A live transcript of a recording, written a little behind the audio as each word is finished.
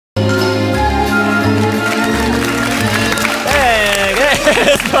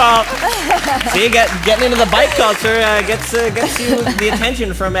Well, see, getting into the bike culture gets you the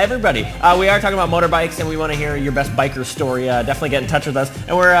attention from everybody. We are talking about motorbikes, and we want to hear your best biker story. Definitely get in touch with us.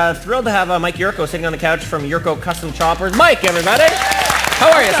 And we're thrilled to have Mike Yurko sitting on the couch from Yurko Choppers. Mike, everybody.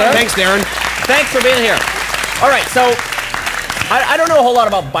 How are you, sir? Thanks, Darren. Thanks for being here. All right, so I don't know a whole lot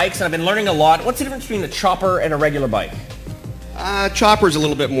about bikes, and I've been learning a lot. What's the difference between a chopper and a regular bike? Chopper's a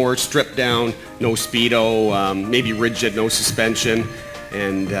little bit more stripped down, no speedo, maybe rigid, no suspension,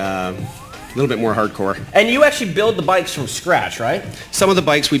 and a little bit more hardcore. And you actually build the bikes from scratch, right? Some of the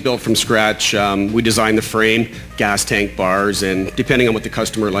bikes we built from scratch. We design the frame, gas tank bars, and depending on what the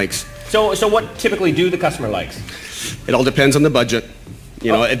customer likes. So what typically do the customer likes? It all depends on the budget.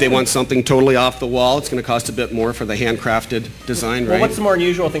 You know, if they want something totally off the wall, it's going to cost a bit more for the handcrafted design, right? Well, what's the more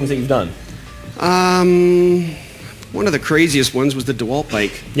unusual things that you've done? One of the craziest ones was the DeWalt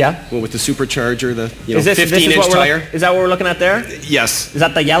bike. Yeah? Well, with the supercharger, the 15-inch tire. Is that what we're looking at there? Yes. Is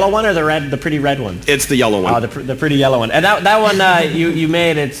that the yellow one or the pretty red one? It's the yellow one. Oh, the pretty yellow one. And that one you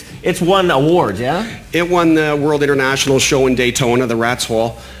made, it's won awards, yeah? It won the World International Show in Daytona, the Rat's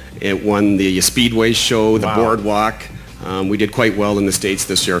Hole. It won the Speedway Show, the Boardwalk. We did quite well in the States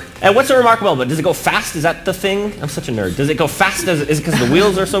this year. And what's so remarkable about it? Does it go fast? Is that the thing? I'm such a nerd. Does it go fast? Is it because the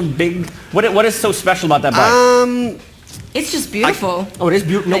wheels are so big? What is so special about that bike? It's just beautiful. It is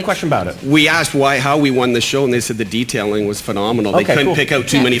beautiful. No question about it. We asked how we won the show, and they said the detailing was phenomenal. They couldn't pick out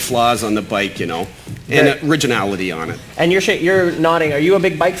too many flaws on the bike, you know, and originality on it. And you're nodding. Are you a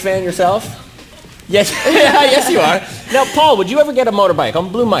big bike fan yourself? Yes. Yes, you are. Now, Paul, would you ever get a motorbike?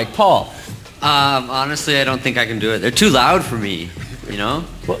 I'm Blue Mike. Paul. Honestly, I don't think I can do it. They're too loud for me, you know?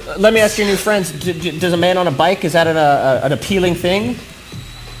 Well, let me ask your new friends, does a man on a bike, is that an appealing thing?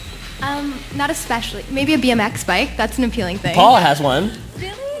 Not especially. Maybe a BMX bike. That's an appealing thing. Paul has one.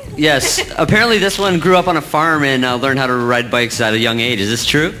 Really? Yes. Apparently this one grew up on a farm and learned how to ride bikes at a young age. Is this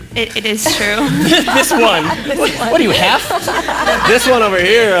true? It is true. This one? What are you, half? This one over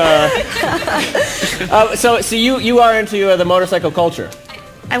here. So you are into the motorcycle culture?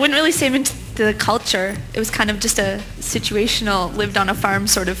 I wouldn't really say I'm into the culture. It was kind of just a situational, lived on a farm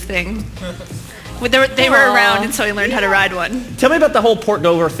sort of thing. They were around, and so I learned how to ride one. Tell me about the whole Port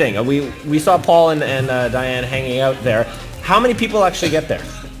Dover thing. We saw Paul and Diane hanging out there. How many people actually get there?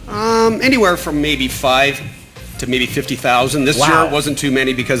 Anywhere from maybe 5 to maybe 50,000. This year it wasn't too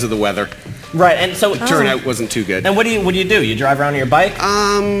many because of the weather. Right, and so the turnout wasn't too good. And what do you do? You drive around on your bike?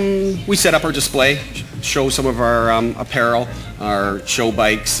 We set up our display, show some of our apparel, our show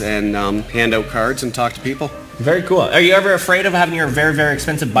bikes, and hand out cards and talk to people. Very cool. Are you ever afraid of having your very, very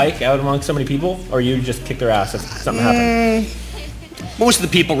expensive bike out among so many people, or you just kick their ass if something happens? Most of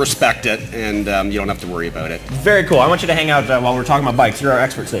the people respect it, and you don't have to worry about it. Very cool. I want you to hang out while we're talking about bikes. You're our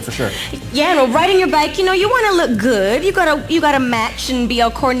expert today, for sure. Yeah, no, riding your bike, you know, you want to look good. You gotta match and be all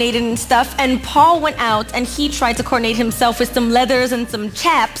coordinated and stuff. And Paul went out and he tried to coordinate himself with some leathers and some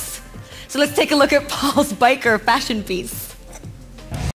chaps. So let's take a look at Paul's biker fashion piece.